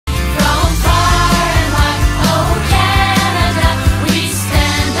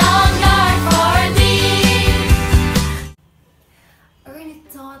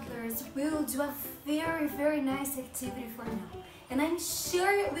very nice activity for now, and I'm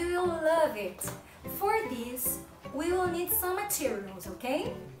sure we will love it. For this, we will need some materials,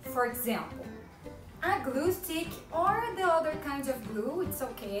 okay? For example, a glue stick or the other kinds of glue, it's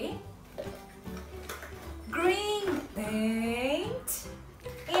okay. Green paint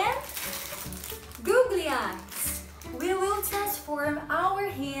and googly eyes. We will transform our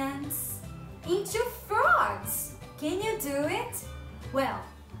hands into frogs. Can you do it? Well,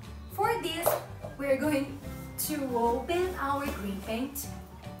 for this, we're going to open our green paint.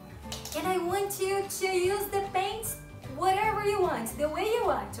 And I want you to use the paint whatever you want, the way you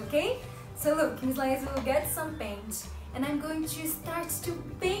want, okay? So look, Miss Liza will get some paint and I'm going to start to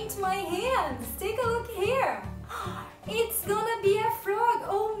paint my hands. Take a look here. It's gonna be a frog.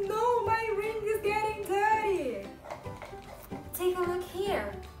 Oh no, my ring is getting dirty. Take a look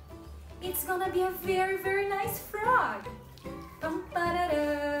here. It's gonna be a very, very nice frog.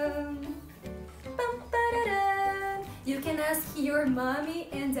 You can ask your mommy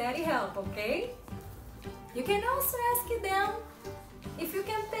and daddy help, okay? You can also ask them if you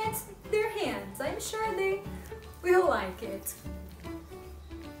can paint their hands. I'm sure they will like it.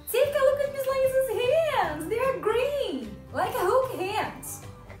 Take a look at Miss Liza's hands. They are green, like hook hands.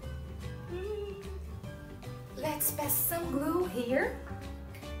 Let's pass some glue here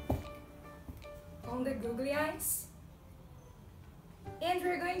on the googly eyes. And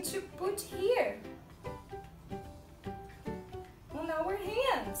we're going to put here on our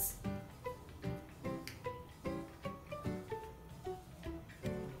hands.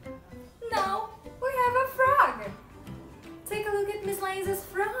 Now we have a frog. Take a look at Miss Liza's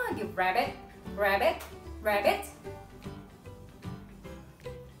frog. Rabbit, rabbit, rabbit.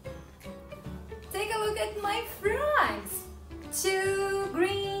 Take a look at my frogs. Two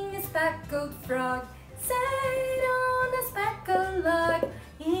green speckled frogs sat on a speckled log,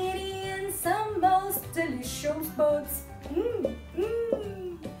 eating some most delicious bugs.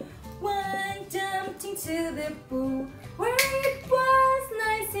 One jumped into the pool,